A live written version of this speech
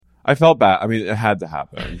I felt bad. I mean, it had to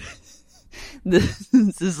happen. This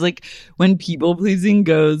is like when people pleasing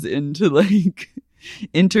goes into like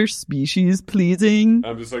interspecies pleasing.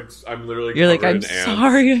 I'm just like, I'm literally. You're like, I'm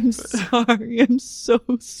sorry, I'm so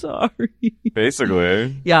sorry.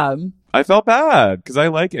 Basically, yeah. I felt bad because I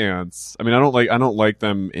like ants. I mean, I don't like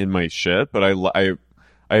them in my shit, but I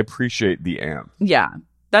appreciate the ant. Yeah,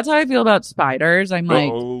 that's how I feel about spiders. I'm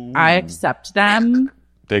like, I accept them.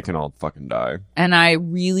 They can all fucking die. And I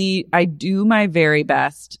do my very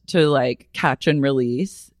best to like catch and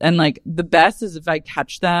release. And like the best is if I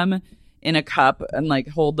catch them in a cup and like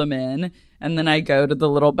hold them in. And then I go to the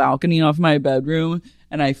little balcony off my bedroom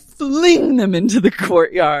and I fling them into the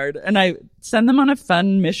courtyard and I send them on a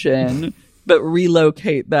fun mission, but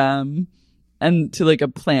relocate them and to like a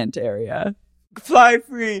plant area. Fly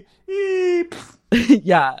free.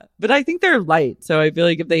 Yeah, but I think they're light, so I feel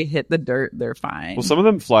like if they hit the dirt, they're fine. Well, some of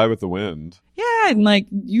them fly with the wind. Yeah, and like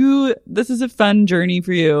this is a fun journey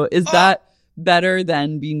for you. Is that better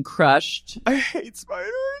than being crushed? I hate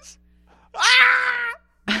spiders.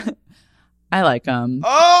 I like them.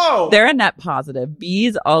 Oh! They're a net positive.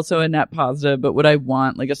 Bees also a net positive, but would I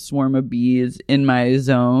want like a swarm of bees in my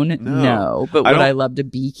zone? No. But would I love to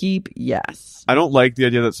beekeep? Yes. I don't like the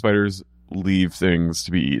idea that spiders leave things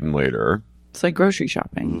to be eaten later. It's like grocery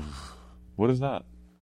shopping. What is that?